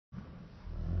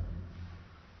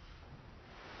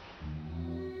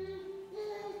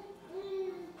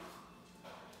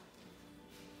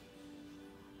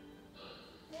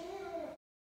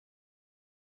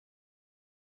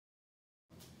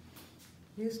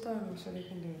You start them so they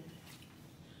can do it.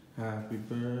 Happy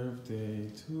birthday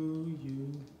to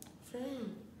you.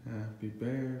 Sing. Happy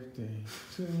birthday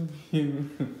to you.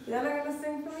 Y'all not gonna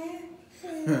sing for me?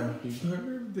 Happy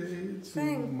birthday to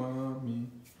Sing. mommy.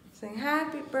 Sing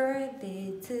happy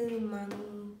birthday to mommy.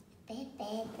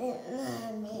 Birthday to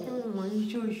mommy. Oh,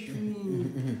 you're so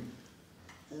sweet.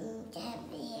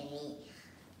 Baby.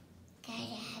 Got a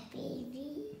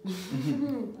baby.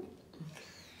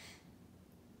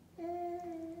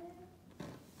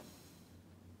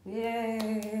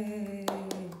 Yay!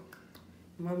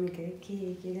 Mommy got a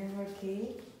cake. You got her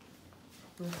cake?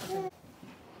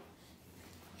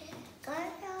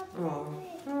 Oh.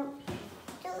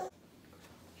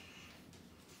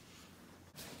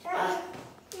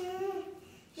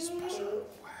 Special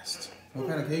request. What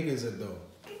kind of cake is it though?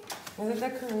 Is it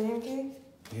that Korean cake?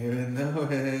 You didn't know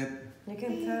it. You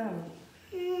can tell.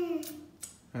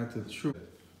 That's the truth.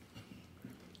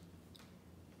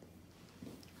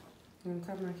 You want to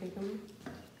cut my cake on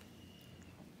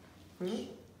me?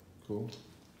 Cool.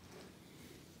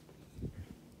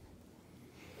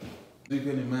 You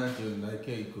can imagine that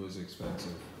cake was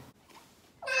expensive.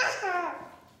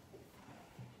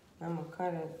 I'm gonna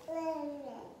cut it.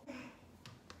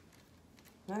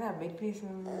 I got a big piece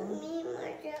in my mouth.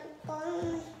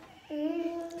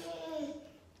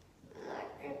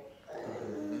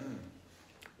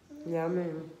 Yummy.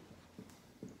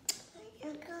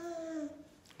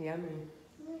 Yummy.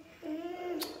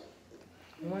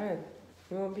 What?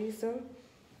 You want beef soup?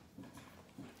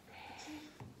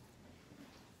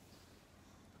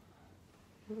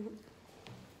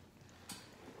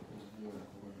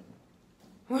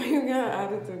 What you got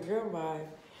added to goodbye?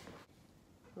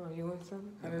 Oh, you want some?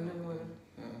 I don't know you want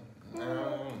to.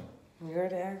 You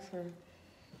already asked her.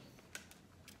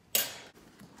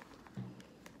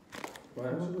 Why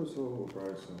is it so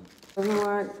pricey? You know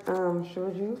what I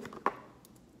showed you?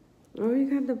 Oh, you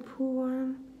got the pool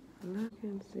one? I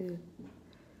can't see it.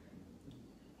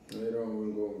 Later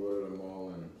on, we'll go to the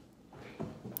mall and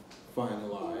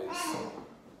finalize.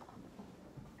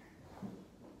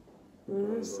 Oh,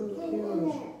 that's so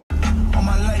cute. On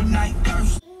my late night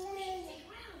thirst.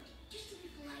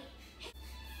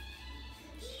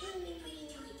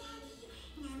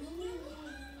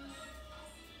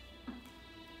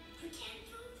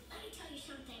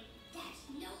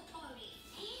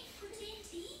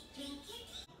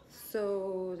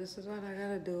 So this is what I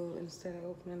gotta do instead of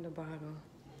opening the bottle.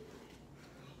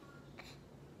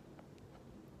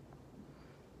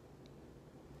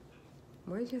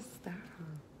 Where'd you stop?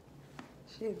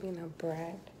 She's being a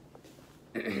brat.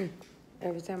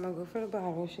 Every time I go for the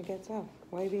bottle, she gets up.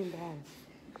 Why you being bad?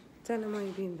 Tell him why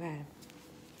you being bad.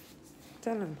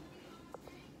 Tell him.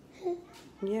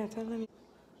 Yeah, tell him.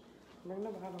 Bring the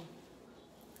bottle.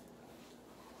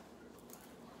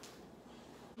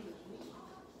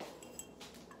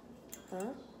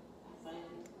 Huh?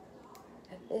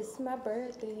 It's my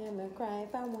birthday and I cry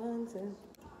if I want to.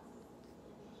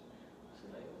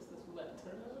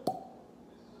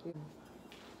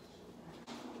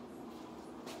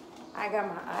 I got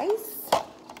my ice.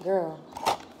 Girl,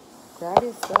 grab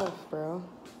your stuff, bro.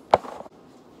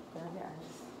 Grab your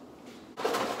ice.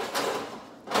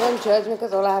 Don't judge me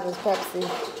because all I have is Pepsi.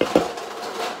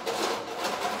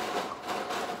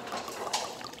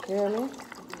 You hear me?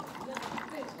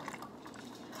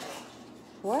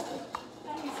 What?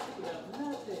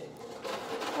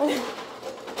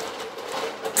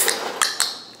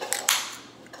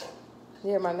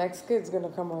 Yeah, my next kid's gonna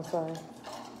come outside.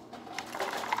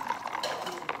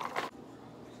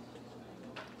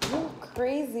 You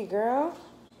crazy, girl.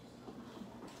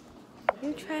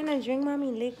 You trying to drink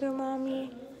mommy liquor,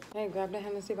 mommy? Hey, grab the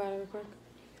Hennessy bottle real quick.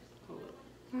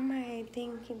 My,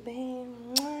 thank you, babe.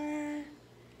 Mwah.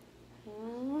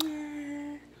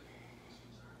 Mwah.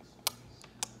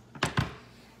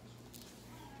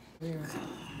 Yeah.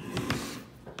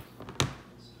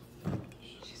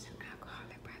 She's an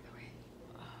alcoholic, by the way.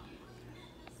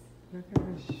 Look at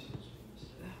her.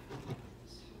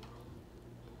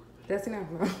 That's enough,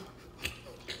 bro.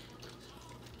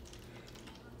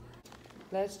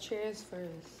 Let's cheers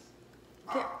first.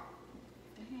 Yeah.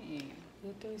 Dang.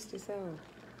 You thirsty so.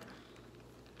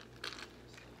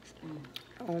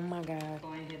 Oh my God.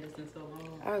 Oh, I ain't had this in so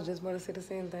long. I was just about to say the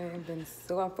same thing. I've been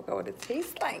so, I forgot what it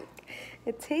tastes like.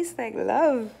 It tastes like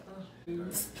love.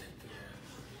 I'm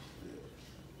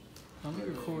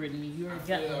recording you. You already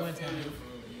got the one time.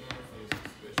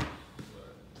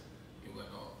 You went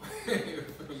off.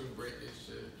 Break this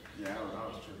shit. Yeah, I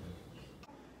was tripping.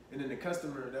 And then the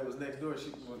customer that was next door,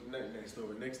 she was next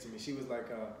door, next to me. She was like,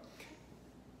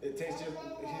 "It tastes just."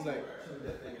 She's like,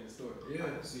 "That thing in the store." Yeah,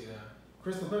 I see that.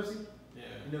 Crystal Pepsi? Yeah.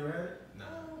 You never had it? Nah.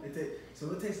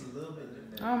 So it tastes a little bit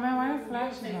different. Oh man, why the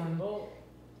flash is on?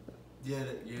 Yeah,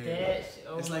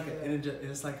 It's like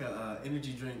a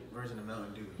energy drink version of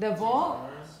Mountain Dew. The Vault?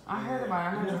 I heard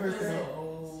about it. I You never never tasted heard it. that?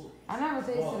 I never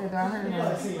tasted it though. I heard about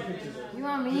I've it. seen pictures of it. You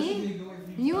want me?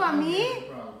 You want me?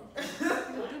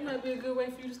 That might be a good way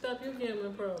for you to stop your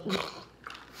gambling problem.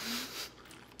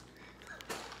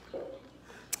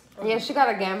 Yeah, she got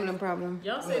a gambling problem.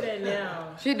 Y'all say that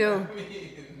now. She do.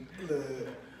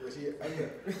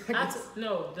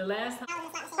 No, the last time.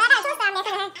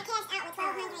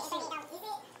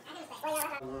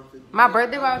 My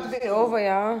birthday about to be over,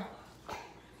 y'all.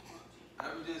 I'm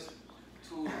just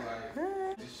too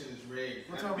like this shit is rigged.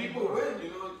 And people win, you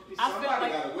know. I feel Somebody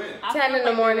like gotta win. I 10 felt in the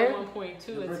like morning. it was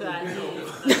 1.2 until I did.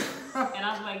 And I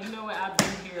was like, you know what? I've been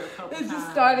here a couple It times.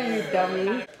 just started, you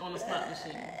dummy. On the slot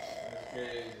machine.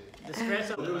 Crazy. The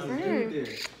scratch on There was a the dude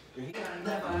there.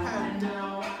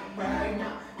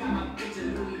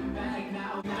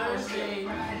 Thursday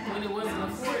when it wasn't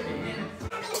afforded.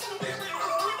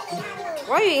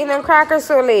 Why you eating them crackers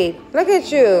so late? Look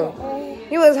at you.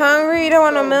 You was hungry? You don't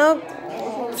want no milk?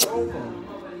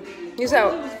 You said,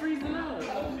 It was freezing up.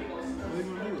 Hell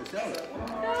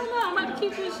no, I'm about to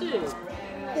keep this shit.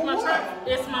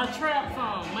 It's my trap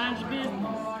phone. Mind your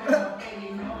business.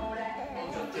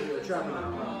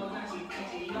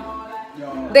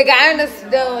 the guy in the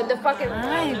fucking...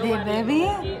 Hi, big baby.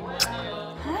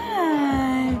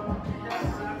 Hi.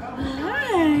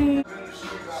 Hi.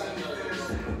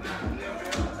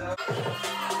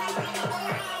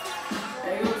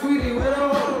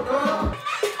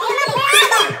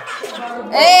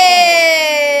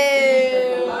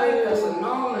 Hey!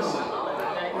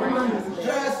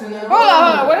 Hold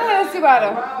on. What the hell is about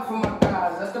him?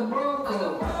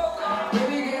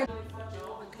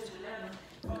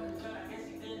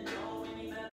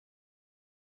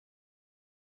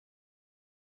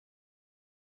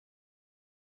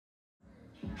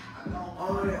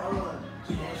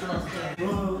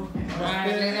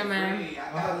 Alright, later, man.